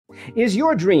Is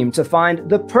your dream to find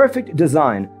the perfect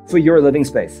design for your living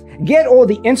space? Get all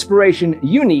the inspiration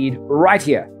you need right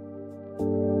here.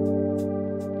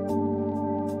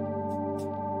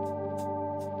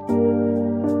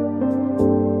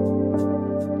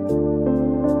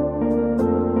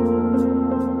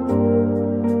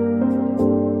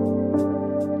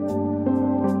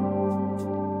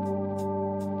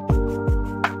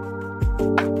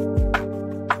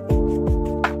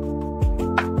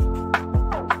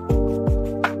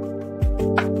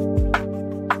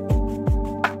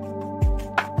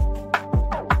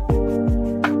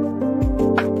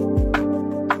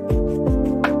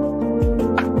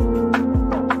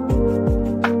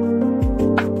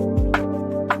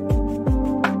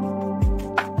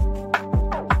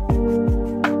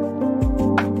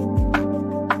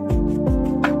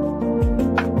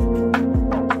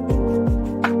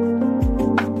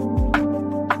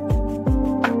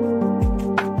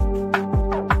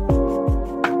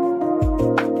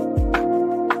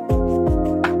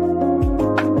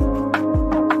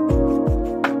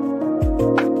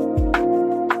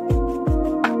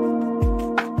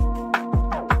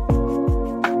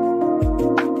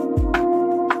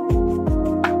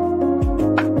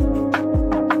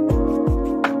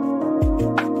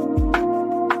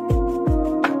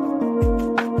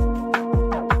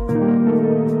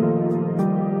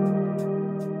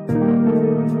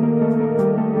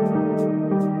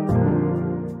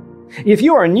 If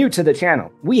you are new to the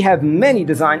channel, we have many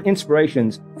design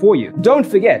inspirations for you. Don't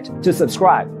forget to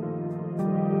subscribe.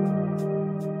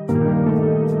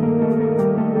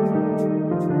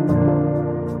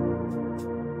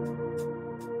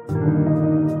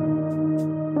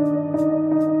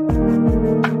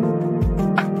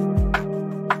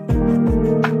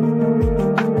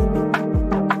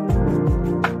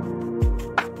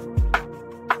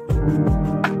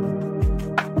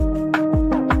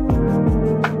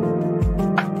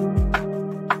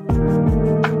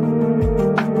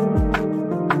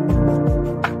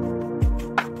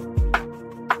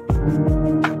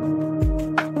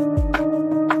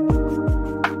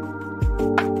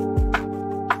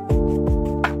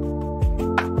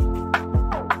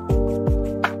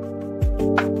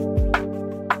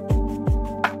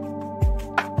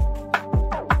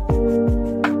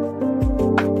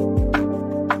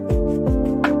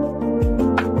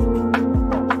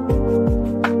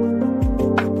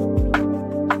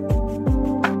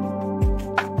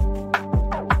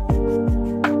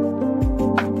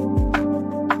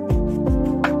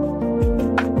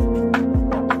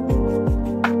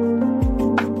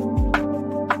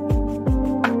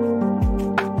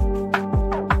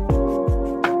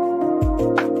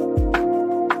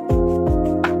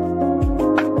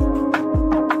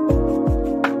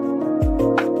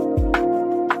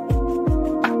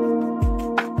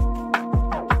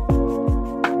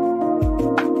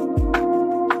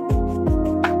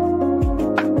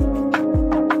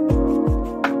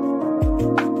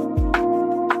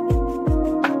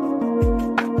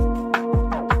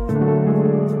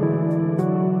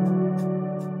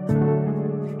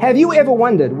 Have you ever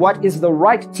wondered what is the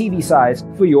right TV size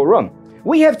for your room?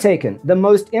 We have taken the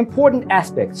most important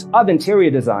aspects of interior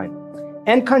design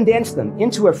and condensed them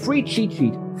into a free cheat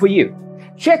sheet for you.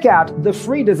 Check out the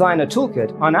free designer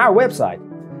toolkit on our website,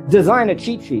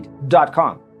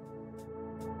 designercheatsheet.com.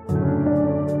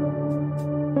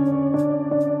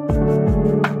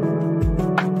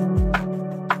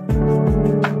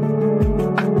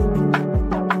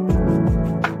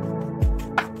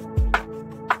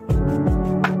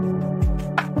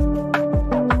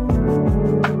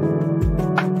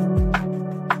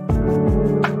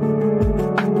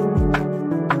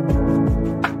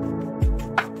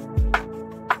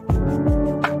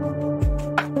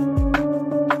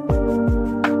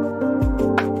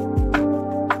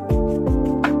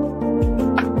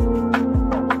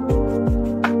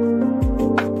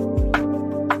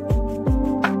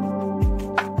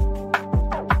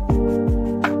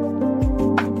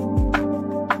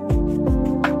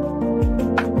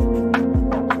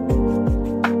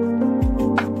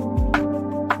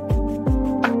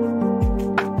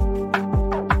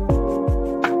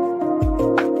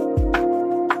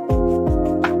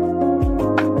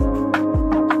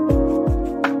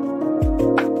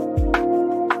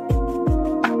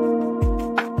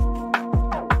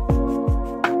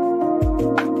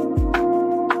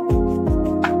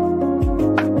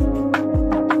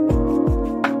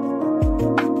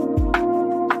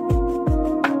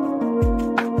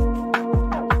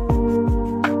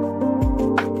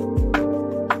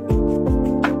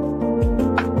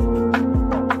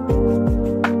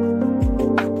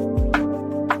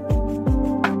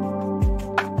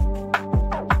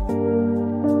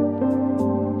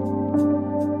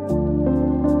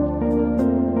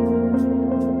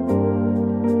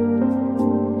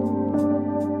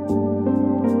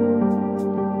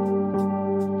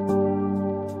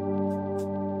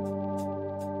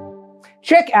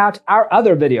 check out our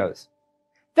other videos.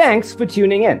 Thanks for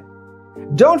tuning in.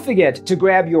 Don't forget to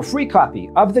grab your free copy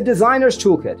of the Designer's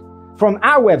Toolkit from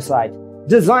our website,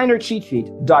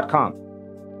 designercheatsheet.com.